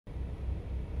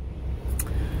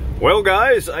Well,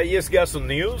 guys, I just got some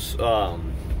news.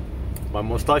 My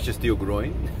mustache is still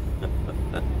growing.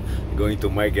 Going to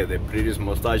make it the prettiest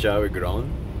mustache I've ever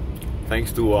grown,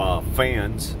 thanks to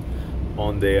fans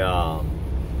on the on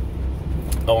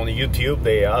YouTube.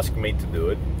 They asked me to do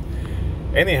it.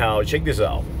 Anyhow, check this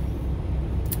out.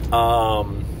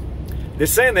 The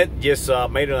Senate just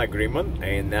made an agreement,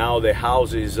 and now the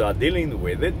House is dealing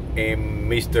with it, and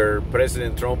Mr.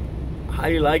 President Trump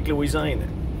highly likely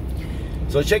resigning.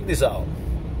 So check this out.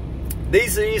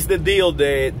 This is the deal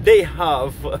that they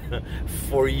have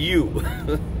for you,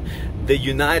 the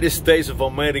United States of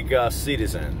America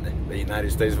citizen, the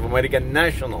United States of America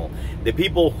national, the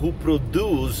people who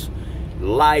produce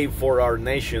life for our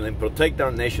nation and protect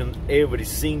our nation every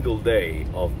single day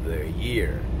of the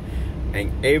year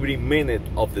and every minute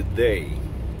of the day.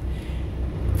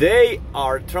 They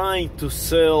are trying to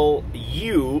sell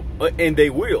you, and they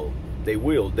will.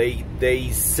 They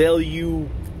sell you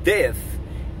death,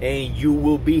 and you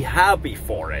will be happy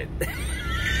for it.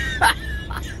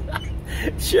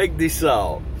 Check this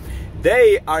out.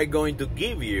 They are going to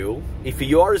give you, if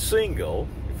you are single,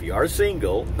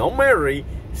 not married,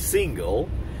 single,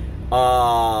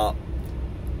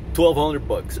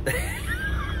 $1,200.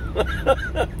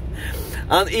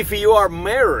 And if you are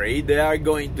married, they are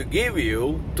going to give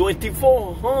you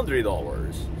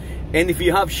 $2,400. And if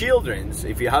you have children,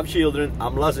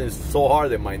 I'm laughing so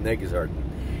hard that my neck is hurting.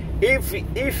 If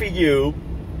you,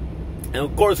 and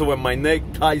of course when my neck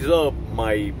ties up,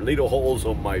 my little holes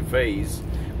on my face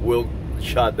will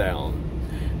shut down.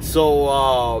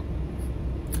 So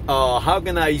how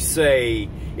can I say,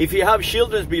 if you have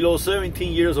children below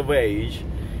 17 years of age,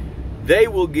 they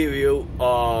will give you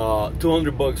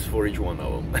 $200 for each one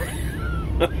of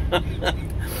them.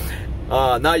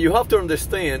 Now you have to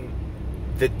understand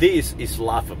that this is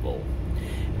laughable.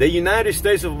 The United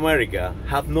States of America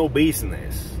have no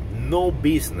business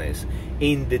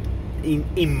in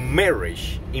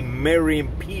marriage, in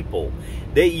marrying people.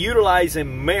 They utilize a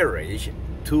marriage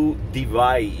to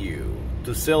divide you,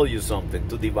 to sell you something,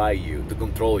 to divide you, to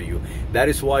control you. That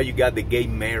is why you got the gay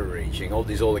marriage and all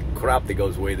this other crap that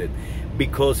goes with it,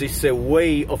 because it's a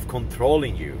way of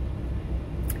controlling you.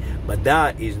 But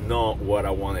that is not what I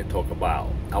want to talk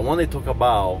about. I want to talk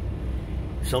about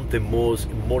something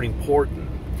more important.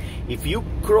 If you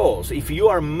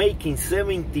are making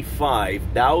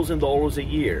 $75,000 a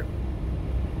year,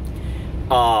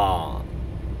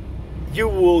 you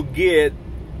will get,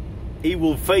 it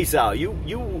will phase out. You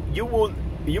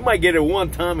might get it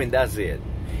one time and that's it.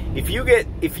 If you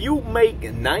make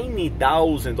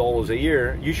 $90,000 a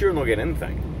year, you sure not get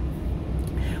anything.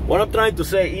 What I'm trying to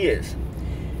say is,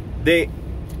 the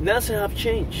NASA have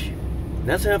changed.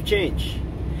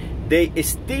 They are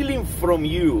stealing from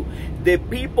you. The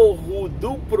people who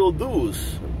do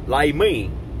produce, like me,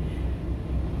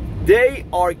 they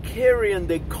are carrying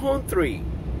the country.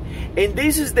 And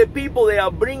this is the people that are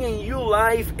bringing you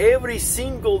life every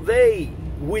single day.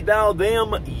 Without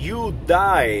them, you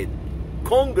died.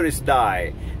 Congress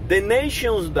died. The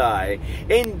nations die.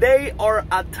 And they are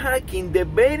attacking the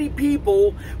very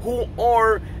people who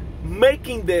are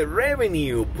making the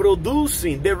revenue,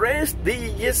 producing. The rest,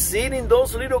 they just sit in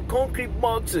those little concrete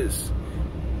boxes,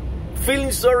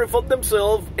 feeling sorry for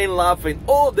themselves and laughing.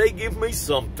 Oh, they give me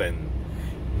something.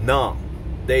 No,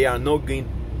 they are not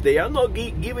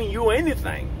giving you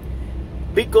anything,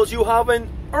 because you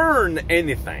haven't earned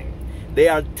anything. They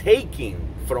are taking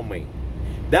from me.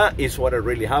 That is what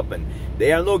really happened.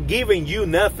 They are not giving you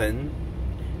nothing.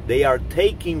 They are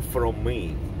taking from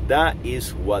me. That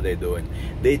is what they're doing.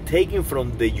 They're taking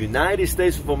from the United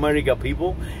States of America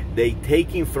people. They're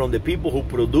taking from the people who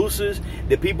produces,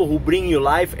 the people who bring you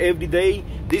life every day.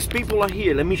 These people are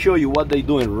here. Let me show you what they're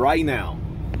doing right now.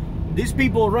 These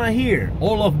people right here,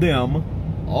 all of them,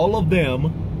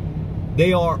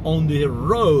 they are on the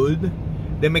road.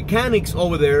 The mechanics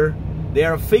over there, they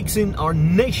are fixing our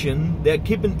nation. They're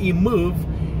keeping it move.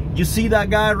 You see that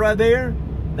guy right there?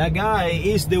 That guy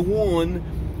is the one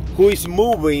who is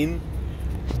moving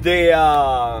the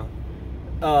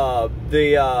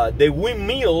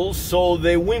windmills, so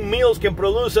the windmills can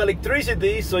produce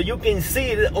electricity, so you can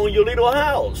see it on your little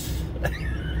house.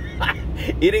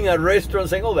 Eating at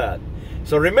restaurants and all that.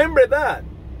 So remember that.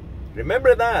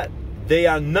 They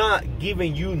are not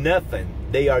giving you nothing.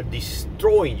 They are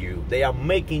destroying you. They are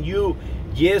making you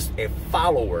just a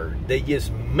follower. They're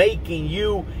just making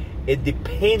you a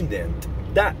dependent.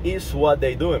 That is what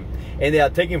they're doing. And they are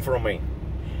taking from me.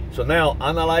 So now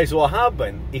analyze what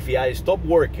happened if I stop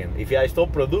working, if I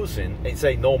stop producing and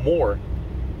say no more.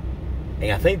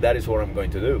 And I think that is what I'm going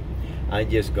to do. I'm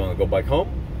just going to go back home,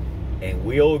 and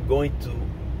we are going to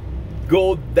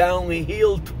go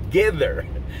downhill together.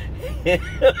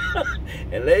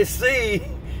 And let's see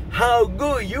how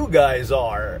good you guys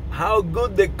are, how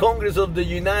good the Congress of the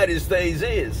United States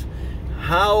is,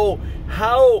 how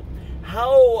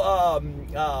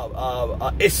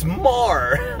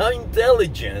smart, how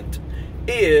intelligent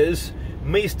is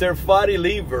Mr. Fatty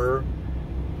Liver,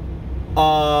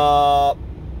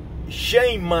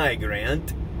 shame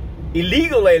migrant,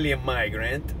 illegal alien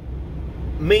migrant,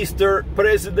 Mr.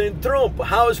 President Trump.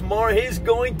 How smart he's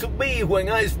going to be when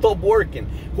I stop working.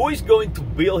 Who is going to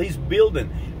build his building?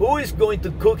 Who is going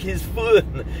to cook his food?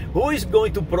 Who is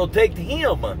going to protect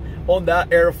him on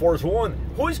that Air Force One?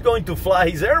 Who is going to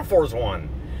fly his Air Force One?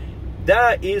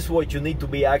 That is what you need to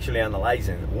be actually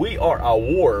analyzing. We are at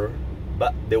war,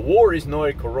 but the war is not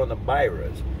a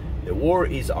coronavirus. The war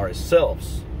is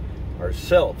ourselves.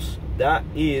 Ourselves. That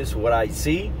is what I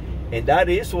see, and that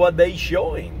is what they're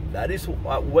showing. That is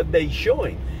what they're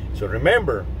showing. So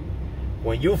remember,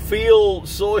 when you feel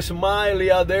so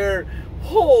smiley out there,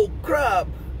 oh crap,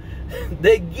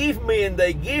 they give me and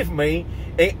they give me,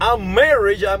 and I'm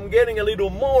married, I'm getting a little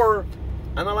more.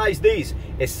 Analyze this.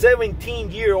 A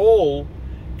 17-year-old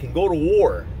can go to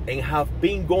war and have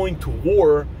been going to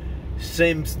war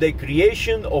since the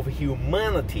creation of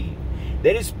humanity.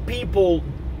 There is people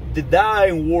that die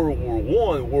in World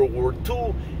War I, World War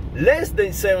II, less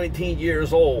than 17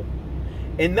 years old,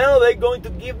 and now they're going to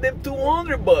give them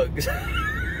 $200.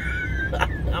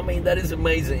 I mean, that is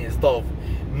amazing stuff.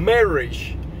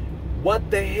 Marriage. What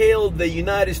the hell, the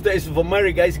United States of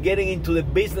America is getting into the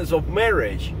business of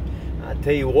marriage. I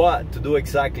tell you what, to do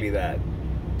exactly that,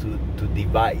 to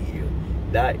divide you.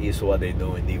 That is what they're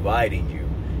doing, dividing you,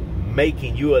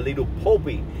 making you a little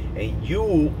puppy, and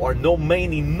you are not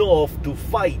man enough to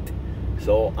fight.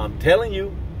 So I'm telling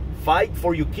you, fight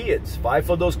for your kids. Fight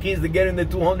for those kids that get in the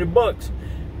 $200.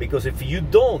 Because if you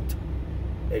don't,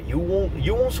 you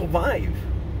won't survive.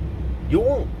 You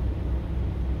won't.